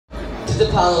To the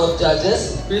panel of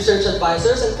judges, research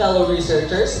advisors, and fellow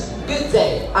researchers, good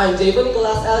day. I'm Diego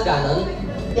Nicolas Elganon.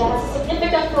 That has a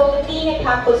significant role in being a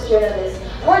campus journalist.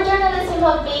 More journalism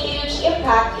have made a huge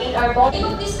impact in our body. The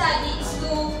aim of this study is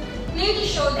to clearly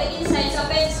show the insights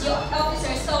of SSG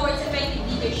officers towards effective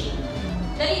leadership.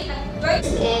 The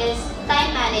first is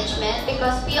time management,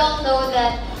 because we all know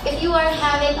that if you are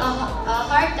having a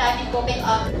hard time in coping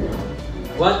up.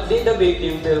 What did the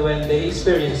victim feel when they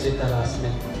experienced the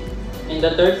harassment? And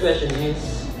the third question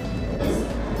is,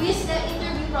 we use the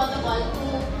interview protocol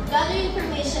to gather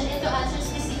information and to answer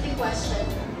specific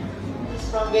questions.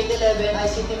 From grade 11,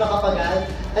 ICT Makapagal,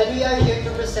 and we are here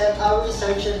to present our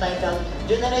research entitled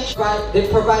Generation. They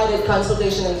provided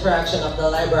consultation interaction of the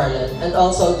librarian, and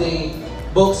also the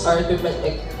books or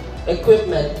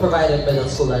equipment provided by the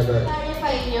school library.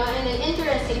 Clarify nyo and an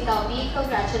interesting topic.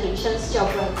 Congratulations,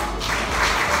 job well.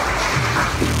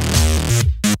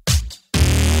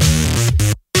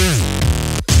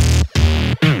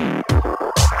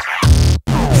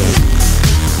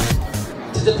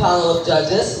 To the panel of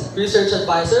judges, research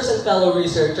advisors, and fellow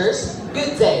researchers,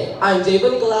 good day. I'm Diego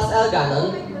Nicolas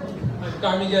Elganon. I'm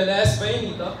Carmiguel S.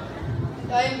 Bayanito.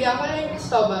 I'm Bianca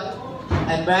Cristobal.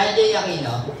 I'm Brian J.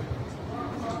 Aquino.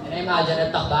 And I'm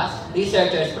Adjan Takbas,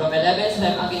 researchers from 11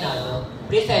 STEM Aguinaldo,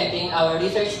 presenting our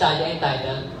research study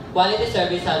entitled Quality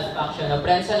Service Satisfaction of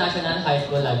Prensa National High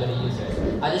School Library Users,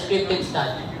 a descriptive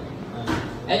study.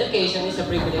 Education is a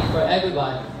privilege for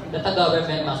everyone that the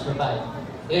government must provide.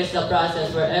 It is the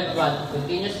process where everyone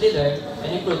continuously learns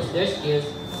and improves their skills,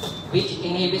 which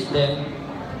inhibits them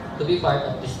to be part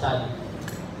of this study.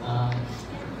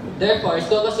 Therefore,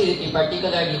 school facility,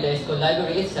 particularly the school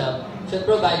library itself, should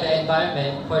provide the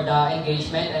environment for the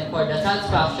engagement and for the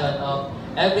satisfaction of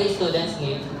every student's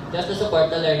needs, just to support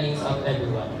the learnings of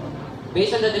everyone.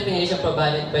 Based on the definition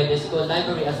provided by the School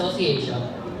Library Association,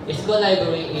 a school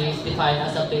library is defined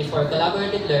as a place for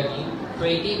collaborative learning,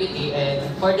 creativity, and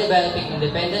for developing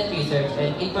independent research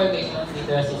and information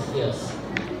literacy skills.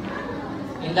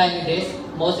 In line with this,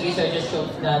 most researchers show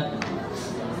that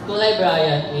school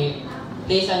librarian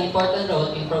plays an important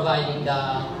role in providing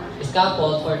the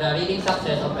scaffold for the reading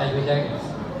success of every learner.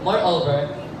 Moreover,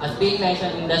 as being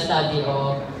mentioned in the study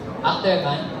of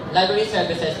Ackerman, library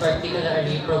services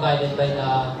particularly provided by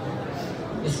the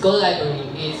school library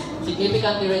is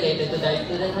significantly related to the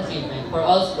student achievement for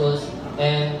all schools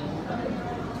and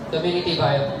community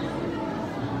variable.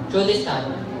 Through this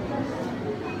study,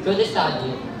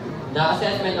 the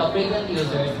assessment of frequent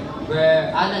users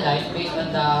were analyzed based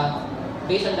on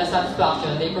the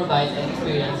satisfaction they provide and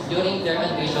experience during their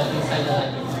admission inside the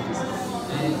library.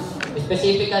 And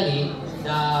specifically,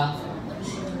 the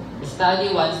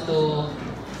study wants to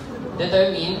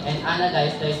determine and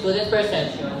analyze the student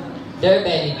perception, their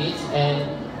benefits, and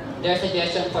their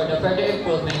suggestion for the further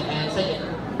improvement and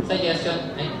suggestion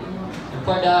and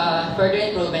for the further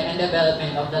improvement and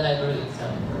development of the library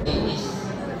itself.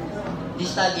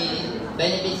 This study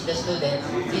benefits the students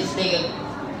since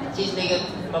they can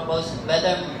propose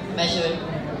better measure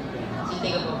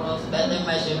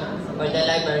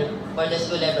for the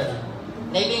school library,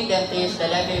 enabling them to use the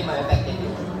library more effectively.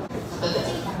 Students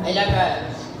and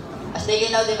librarians, as they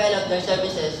can now develop their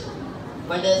services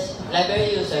for the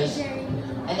library users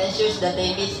and ensures that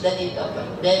they meet the needs of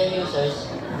their users.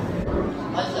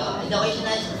 Also,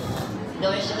 educational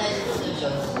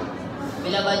institutions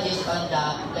will have adjust on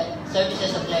the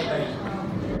services of library,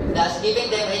 thus giving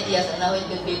them ideas on how it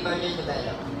could be further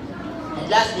developed. And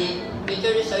lastly,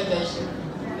 future researchers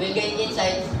will gain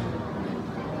insights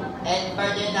and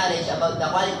further knowledge about the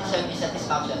quality service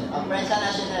satisfaction of Prensa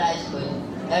National High School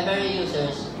library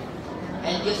users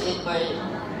and use it for the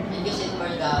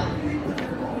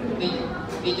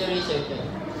future research.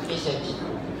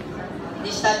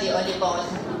 This study only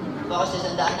focuses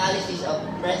on the analysis of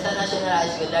Prensa National High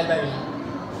School library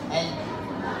and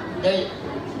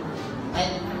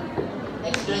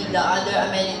exclude the other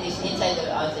amenities inside or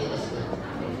outside the school.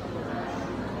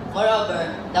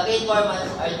 Moreover, the key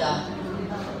informants are the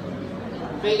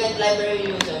frequent library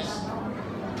users,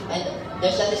 and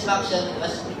their satisfaction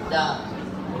was the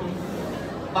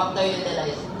factor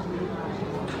utilized.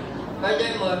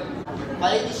 Furthermore,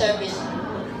 quality service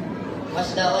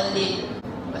was the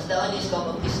only scope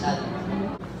of this study.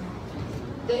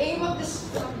 The aim of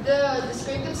the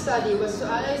descriptive study was to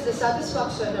analyze the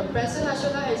satisfaction of Prensa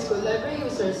National High School library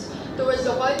users towards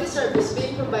the quality service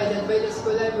being provided by the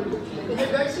school library. In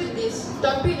regards with this,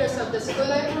 top readers of the school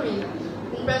library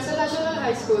in Prensa National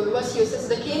High School was used as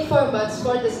the key informants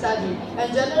for the study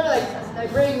and generalized as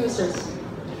library users.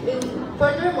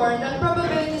 Furthermore,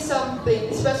 non-probability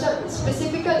sampling,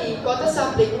 specifically quota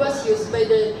sampling, was used by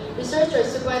the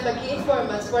researchers to find the key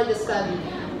informants for the study.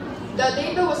 The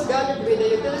data was gathered with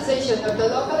the utilization of the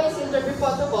localized interview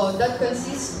protocol that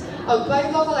consists of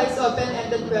 5 localized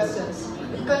open-ended questions.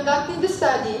 In conducting the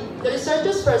study, the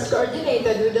researchers first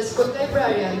coordinated with the school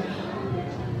librarian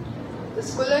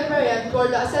for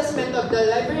the assessment of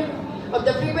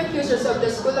the frequent users of the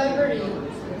school library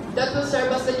that will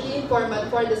serve as the key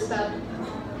informant for the study.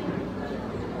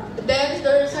 Then,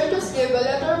 the researchers gave a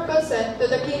letter of consent to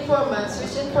the key informants,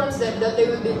 which informs them that they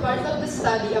will be part of the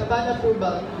study upon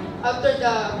approval. After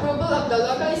the approval of the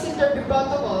localized interview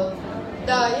protocol,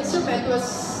 the instrument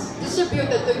was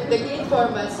distributed to the key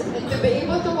informants, and to be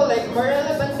able to collect more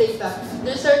relevant data,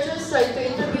 the researchers tried to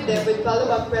interview them with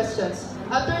follow-up questions.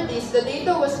 After this, the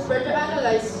data was further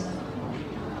analyzed,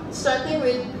 starting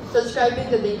with transcribing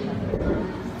the data.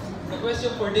 The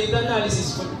question for data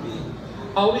analysis would be,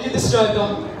 how will you describe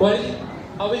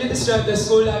the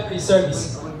school library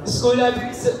service? School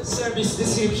library service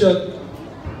description,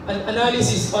 an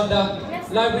analysis on the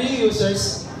library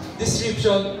users,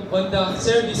 description on the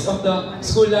service of the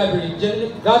school library,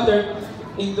 gathered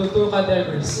into 2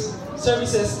 categories: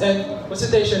 services and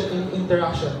consultation in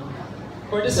interaction.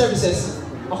 For the services,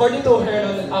 according to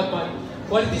Hernon and Altman,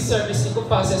 quality service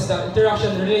encompasses the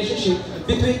interaction relationship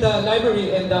between the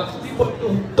library and the people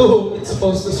to whom it's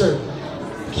supposed to serve.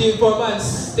 Key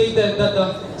informants stated that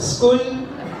the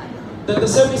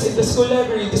service in the school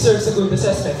library deserves a good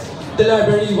assessment. The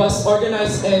library was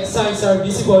organized and signs are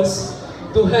visible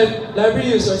to help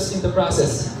library users in the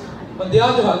process. On the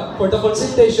other hand, for the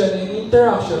consultation and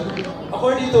interaction,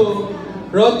 according to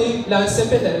Rodney, Lance, and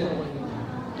Penel,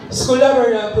 school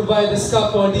librarian provide the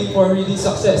scaffolding for reading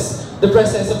success. The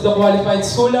presence of the qualified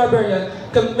school librarian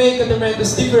can make a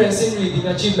tremendous difference in reading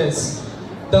achievements.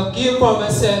 The key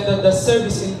informant said that the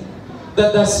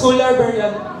school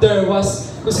librarian there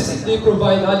was consistently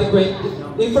provide adequate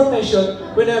information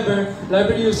whenever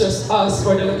library users ask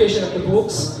for the location of the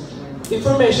books,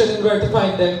 information and where to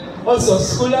find them. Also,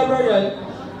 school librarian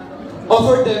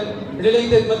offered them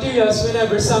related materials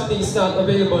whenever something is not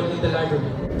available in the library.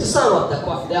 To sum up the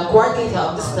qualitative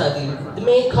of the study, the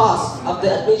main cause of the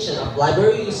admission of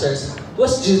library users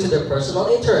was due to their personal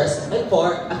interest and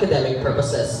for academic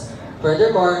purposes.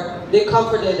 Furthermore, they come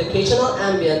for the educational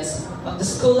ambience of the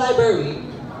school library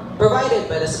provided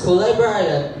by the school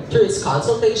librarian through its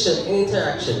consultation and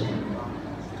interaction.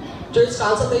 Through its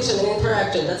consultation and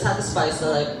interaction that satisfies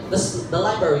the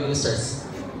library users.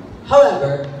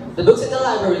 However, the books in the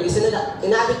library is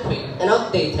inadequate and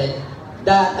outdated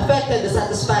that affected the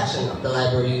satisfaction of the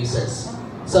library users.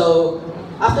 So,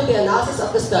 after the analysis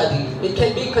of the study, it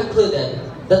can be concluded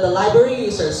that the library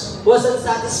users wasn't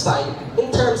satisfied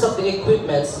in terms of the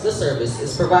equipment the service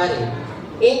is providing.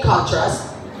 In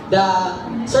contrast,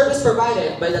 the service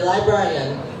provided by the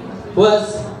librarian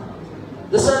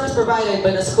the service provided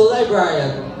by the school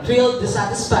librarian filled the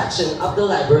satisfaction of the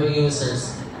library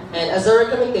users. And as a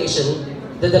recommendation,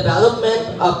 the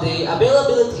development of the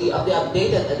availability of the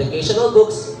updated educational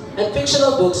books and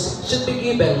fictional books should be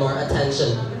given more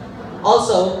attention.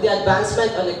 Also, the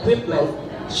advancement on equipment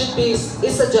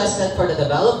is suggested for the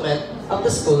development of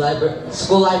the school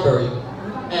library.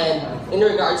 And in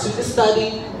regards to the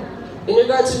study,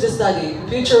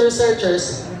 future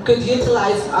researchers could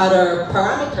utilize other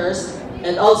parameters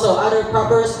and also other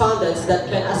proper respondents that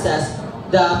can assess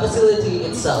the facility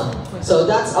itself. So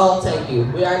that's all, thank you.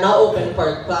 We are now open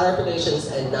for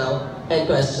clarifications and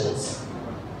questions.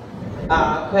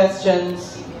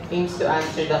 Questions aims to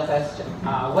answer the question.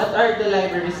 What are the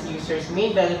library's users'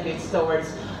 main benefits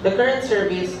towards the current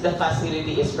service the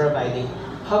facility is providing?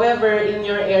 However, in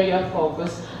your area of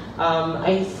focus,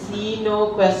 I see no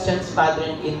questions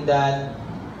patterned in that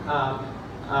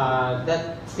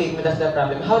statement of the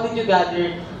problem. How did you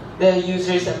gather the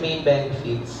users' main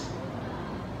benefits?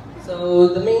 So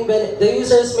the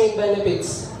users' main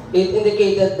benefits, it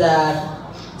indicated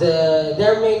that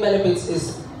their main benefits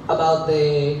is about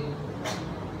the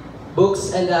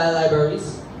books and the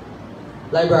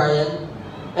librarian,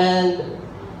 and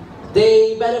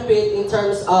they benefit in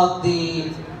terms of the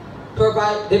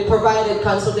provided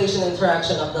consultation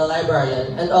interaction of the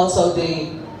librarian, and also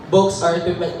the books or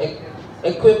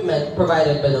equipment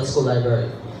provided by the school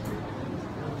library.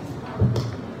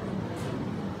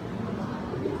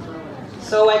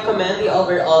 So I commend the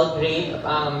overall great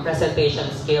presentation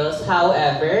skills.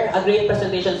 However, a great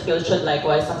presentation skill should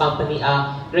likewise accompany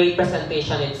a great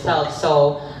presentation itself.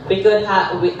 So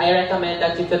I recommend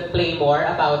that you could play more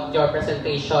about your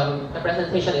presentation. The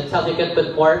presentation itself, you could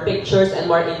put more pictures and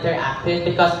more interactive,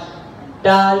 because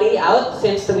the layout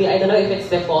seems to be, I don't know if it's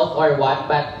default or what,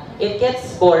 but it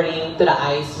gets boring to the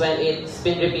eyes when it's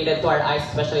been repeated to our eyes,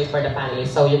 especially for the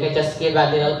panelists. So you can just give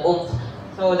a little oomph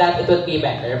so that it would be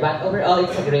better. But overall,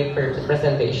 it's a great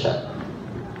presentation.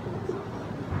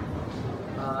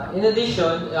 In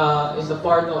addition, in the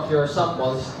part of your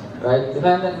samples, right, if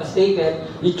I'm not mistaken,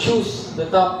 you choose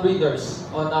the top readers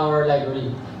on our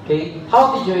library. Okay?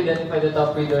 How did you identify the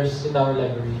top readers in our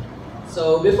library?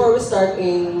 So before we start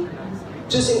in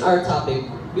choosing our topic,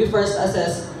 we first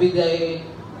assess with the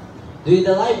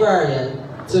librarian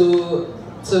to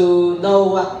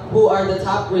know who are the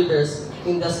top readers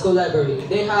in the school library.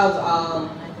 They have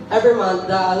every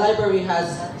month the library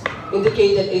has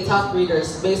indicated a top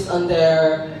readers based on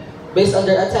their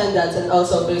attendance and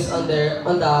also based on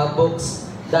the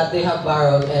books that they have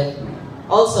borrowed. And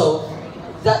also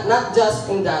that not just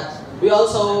in that, we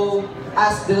also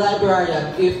ask the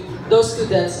librarian if those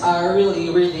students are really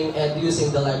reading and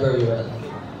using the library well.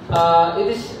 It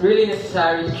is really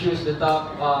necessary to choose the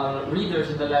top readers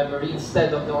in the library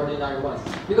instead of the ordinary ones.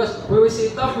 Because when we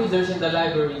say top readers in the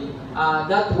library,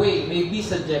 that way may be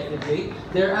subjective. Okay?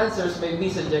 Their answers may be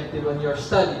subjective on your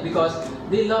study because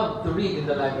they love to read in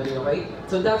the library. Okay?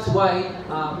 So that's why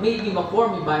maybe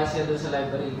ma-form yung bias yan sa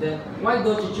library. Then why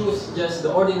don't you choose just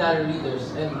the ordinary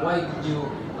readers? And why did you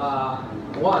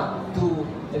want to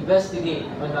investigate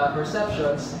on the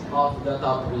perceptions of the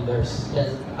top readers?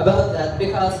 Yes, about that,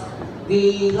 because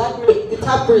the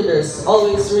top readers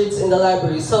always reads in the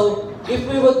library. So if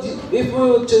we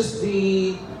would choose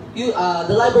the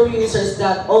library users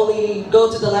that only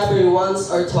go to the library once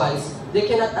or twice, they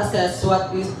cannot assess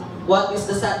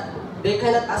they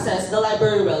cannot assess the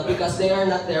library well because they are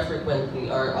not there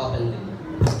frequently or openly.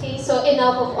 Okay, so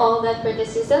enough of all that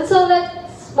criticism. So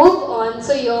let's move on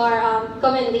to your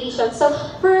commendations. So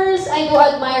first, I do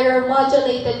admire your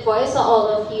modulated voice sa all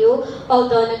of you.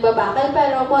 Although nagbabakal,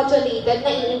 pero modulated,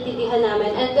 naiintindihan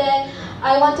namin. And then,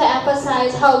 I want to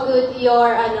emphasize how good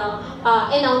your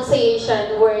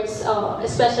enunciation words,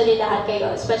 especially lahat kayo,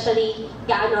 especially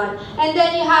ganon. And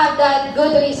then you have that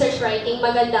good research writing,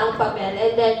 maganda ang papel.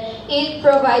 And then it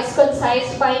provides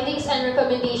concise findings and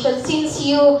recommendations since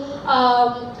you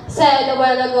said a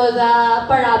while ago the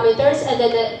parameters and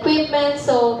then the equipment.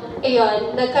 So,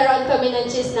 ayun, nagkaroon kami ng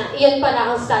gist na iyan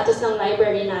pala ang status ng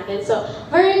library natin. So,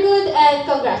 very good and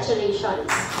congratulations.